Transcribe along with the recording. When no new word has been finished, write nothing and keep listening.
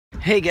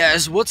Hey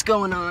guys, what's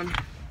going on?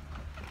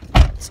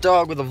 It's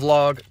Dawg with a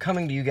vlog,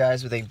 coming to you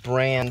guys with a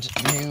brand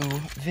new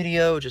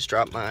video. Just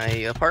dropped my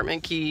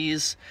apartment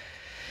keys.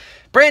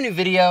 Brand new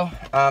video.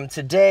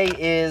 Today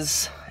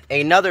is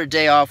another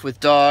day off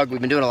with Dawg.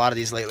 We've been doing a lot of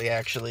these lately,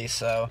 actually.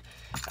 So,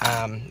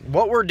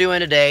 what we're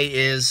doing today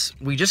is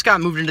we just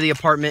got moved into the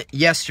apartment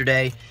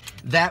yesterday.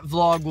 That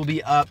vlog will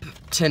be up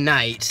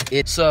tonight.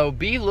 So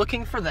be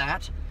looking for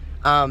that.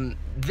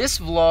 This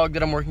vlog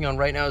that I'm working on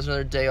right now is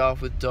another day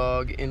off with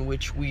Dawg, in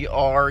which we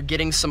are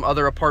getting some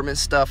other apartment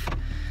stuff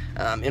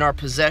in our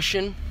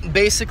possession.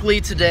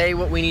 Basically today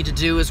what we need to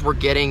do is we're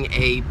getting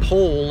a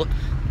pole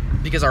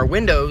because our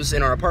windows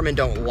in our apartment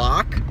don't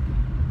lock.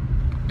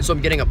 So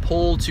I'm getting a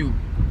pole to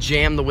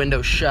jam the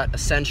window shut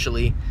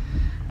essentially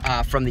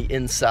from the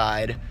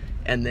inside.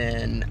 And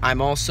then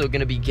I'm also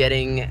going to be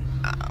getting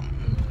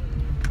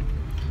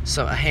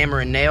a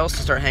hammer and nails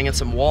to start hanging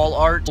some wall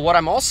art. What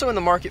I'm also in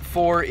the market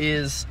for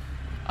is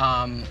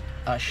some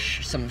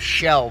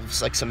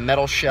shelves, like some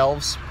metal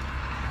shelves.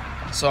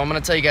 So I'm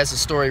gonna tell you guys a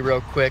story real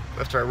quick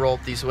after I roll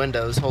up these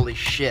windows. Holy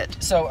shit.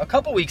 So a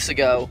couple weeks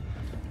ago,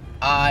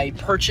 I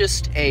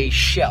purchased a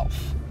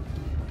shelf.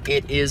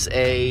 It is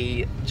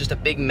just a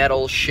big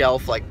metal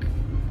shelf, like,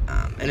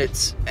 and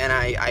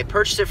I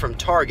purchased it from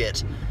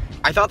Target.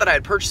 I thought that I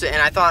had purchased it,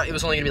 and I thought it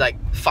was only gonna be like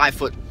 5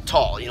 foot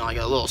tall, you know, like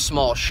a little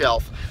small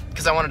shelf,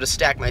 because I wanted to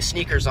stack my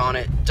sneakers on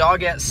it.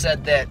 Doggette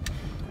said that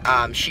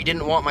she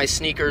didn't want my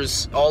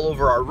sneakers all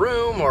over our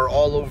room or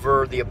all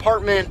over the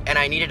apartment, and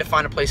I needed to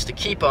find a place to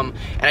keep them.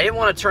 And I didn't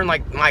want to turn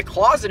like my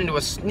closet into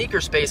a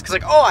sneaker space, because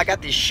like, oh, I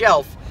got this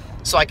shelf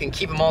so I can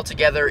keep them all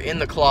together in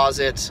the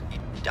closet.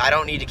 I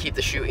don't need to keep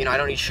the shoe, you know, I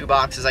don't need shoe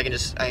boxes. I can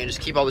just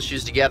keep all the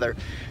shoes together.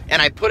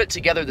 And I put it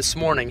together this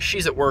morning.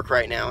 She's at work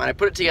right now, and I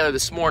put it together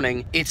this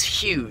morning. It's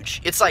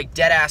huge. It's like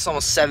dead ass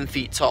almost 7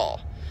 feet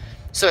tall.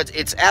 So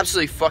it's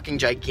absolutely fucking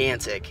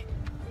gigantic.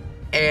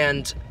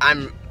 And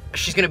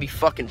she's gonna be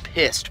fucking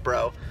pissed,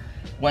 bro,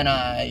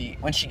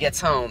 when she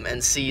gets home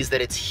and sees that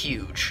it's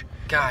huge.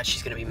 God,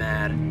 she's gonna be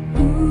mad. And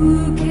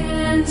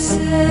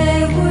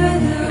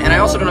I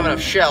also don't have enough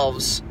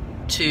shelves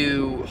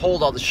to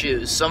hold all the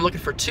shoes, so I'm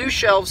looking for 2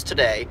 shelves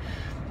today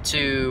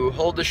to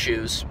hold the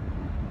shoes,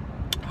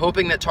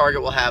 hoping that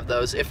Target will have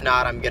those. If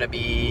not, I'm gonna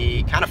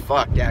be kind of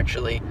fucked,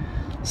 actually.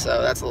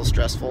 So that's a little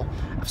stressful.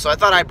 So I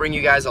thought I'd bring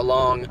you guys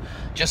along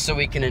just so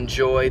we can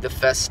enjoy the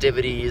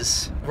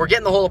festivities. We're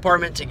getting the whole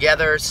apartment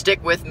together.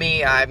 Stick with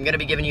me. I'm gonna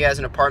be giving you guys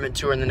an apartment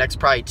tour in the next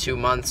probably 2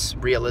 months,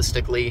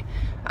 realistically,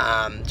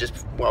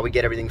 just while we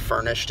get everything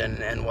furnished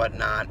and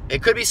whatnot.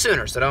 It could be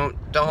sooner, so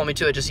don't hold me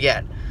to it just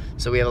yet.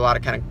 So we have a lot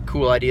of kind of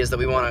cool ideas that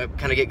we want to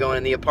kind of get going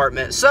in the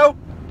apartment. So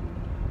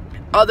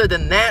other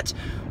than that,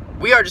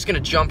 we are just gonna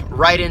jump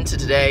right into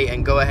today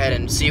and go ahead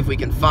and see if we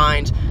can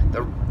find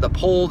the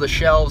pole, the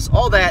shelves,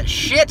 all that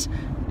shit.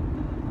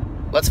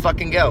 Let's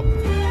fucking go.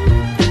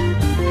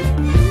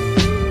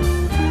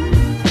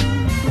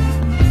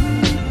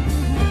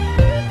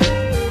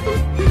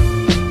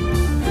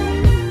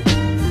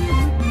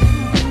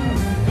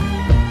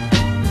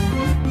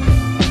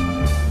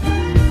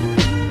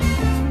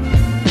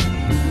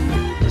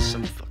 This is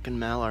some fucking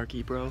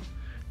malarkey, bro.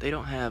 They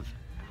don't have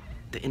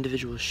the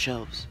individual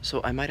shelves,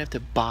 so I might have to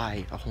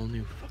buy a whole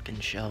new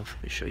fucking shelf.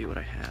 Let me show you what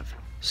I have.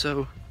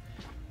 So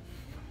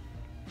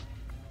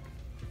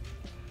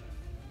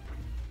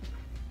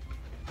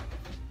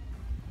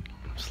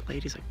this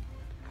lady's like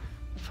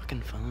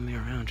fucking following me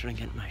around trying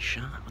to get my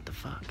shot. What the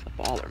fuck? The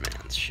baller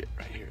man's shit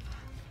right here.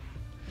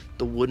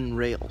 The wooden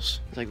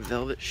rails. It's like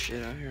velvet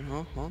shit out here,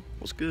 huh?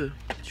 What's good?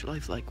 What's your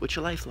life like? What's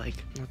your life like?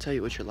 I'll tell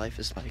you what your life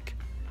is like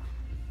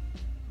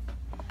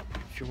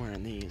if you're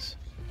wearing these.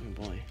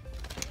 Oh boy.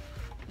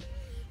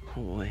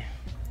 Oh boy.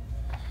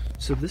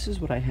 So this is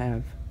what I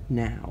have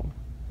now.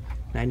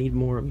 I need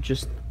more of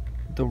just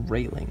the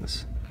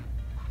railings.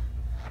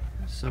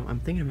 So I'm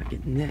thinking about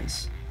getting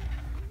this,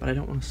 but I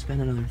don't want to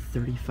spend another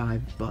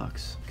 35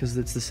 bucks because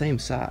it's the same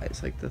size.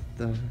 Like the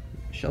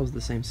shelves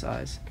the same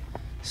size.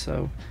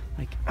 So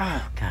like,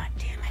 oh god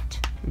damn it.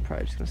 I'm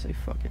probably just gonna say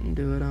fuck it and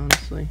do it,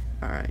 honestly.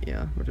 Alright,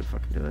 yeah, we're gonna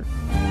fucking do it.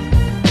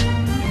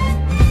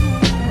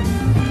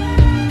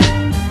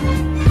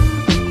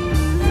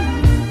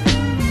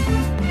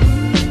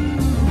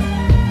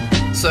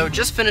 So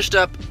just finished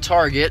up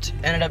Target,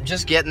 ended up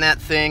just getting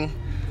that thing.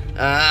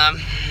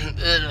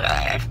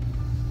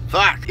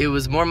 Fuck, it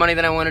was more money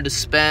than I wanted to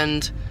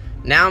spend.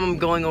 Now I'm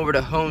going over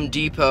to Home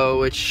Depot,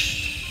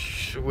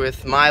 which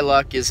with my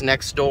luck is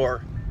next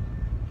door.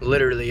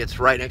 Literally, it's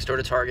right next door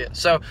to Target.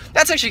 So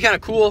that's actually kind of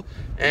cool,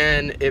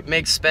 and it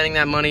makes spending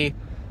that money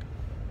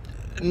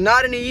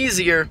not any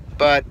easier,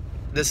 but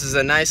this is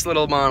a nice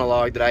little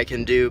monologue that I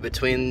can do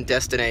between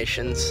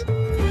destinations.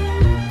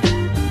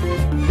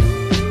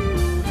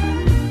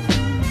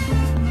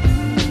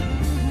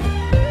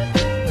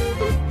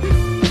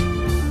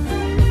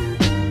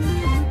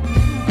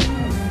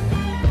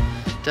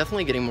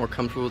 Definitely getting more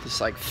comfortable with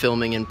this like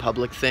filming in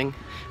public thing.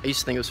 I used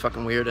to think it was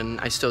fucking weird, and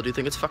I still do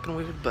think it's fucking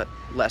weird, but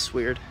less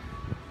weird.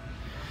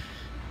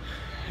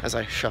 As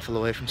I shuffle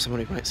away from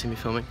someone who might see me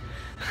filming.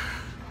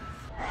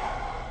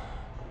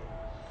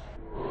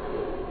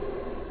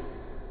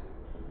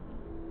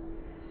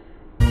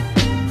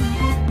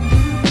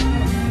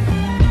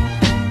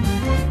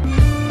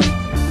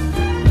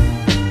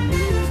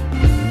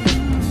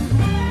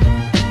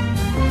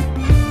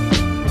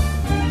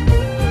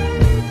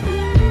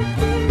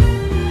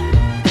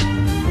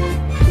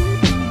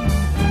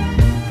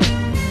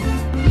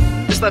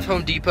 just left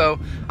Home Depot.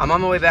 I'm on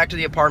my way back to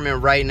the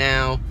apartment right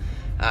now.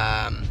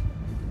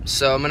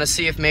 So I'm gonna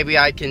see if maybe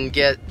I can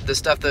get the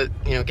stuff that,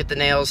 you know, get the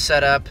nails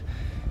set up,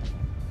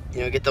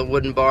 you know, get the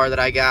wooden bar that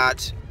I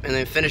got, and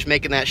then finish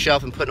making that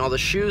shelf and putting all the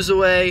shoes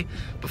away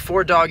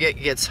before Dawg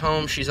gets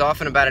home. She's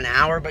off in about an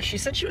hour, but she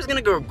said she was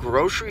gonna go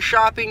grocery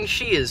shopping.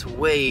 She is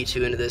way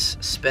too into this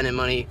spending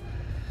money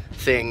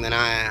thing than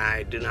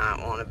I do not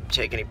want to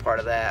take any part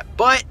of that,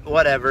 but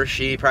whatever,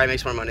 she probably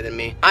makes more money than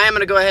me. I am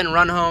gonna go ahead and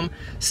run home,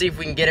 see if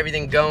we can get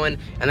everything going,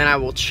 and then I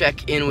will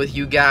check in with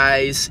you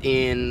guys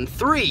in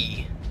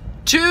 3,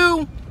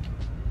 2,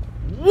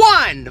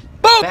 1.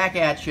 Boom! Back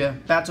at you,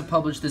 about to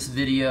publish this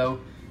video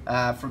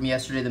from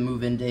yesterday, the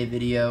move-in day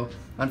video.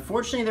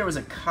 Unfortunately, there was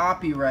a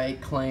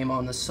copyright claim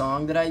on the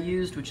song that I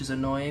used, which is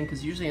annoying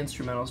because usually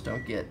instrumentals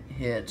don't get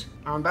hit.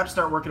 I'm about to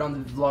start working on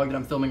the vlog that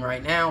I'm filming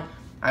right now.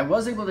 I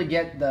was able to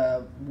get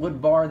the wood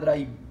bar that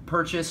I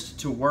purchased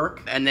to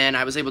work, and then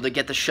I was able to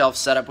get the shelf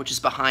set up, which is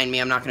behind me.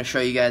 I'm not going to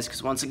show you guys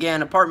because, once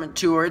again, apartment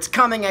tour, it's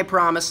coming, I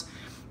promise.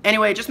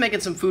 Anyway, just making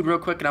some food real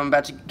quick, and I'm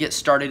about to get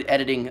started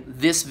editing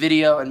this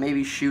video and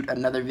maybe shoot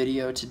another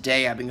video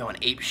today. I've been going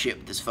ape shit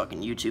with this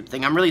fucking YouTube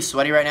thing. I'm really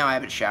sweaty right now. I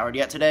haven't showered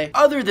yet today.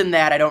 Other than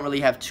that, I don't really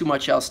have too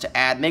much else to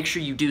add. Make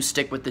sure you do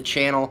stick with the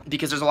channel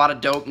because there's a lot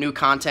of dope new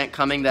content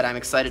coming that I'm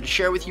excited to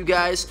share with you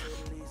guys.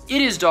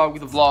 It is Dawg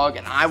with a vlog,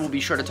 and I will be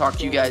sure to talk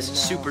to you guys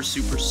super,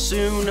 super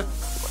soon.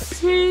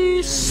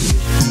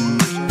 Peace.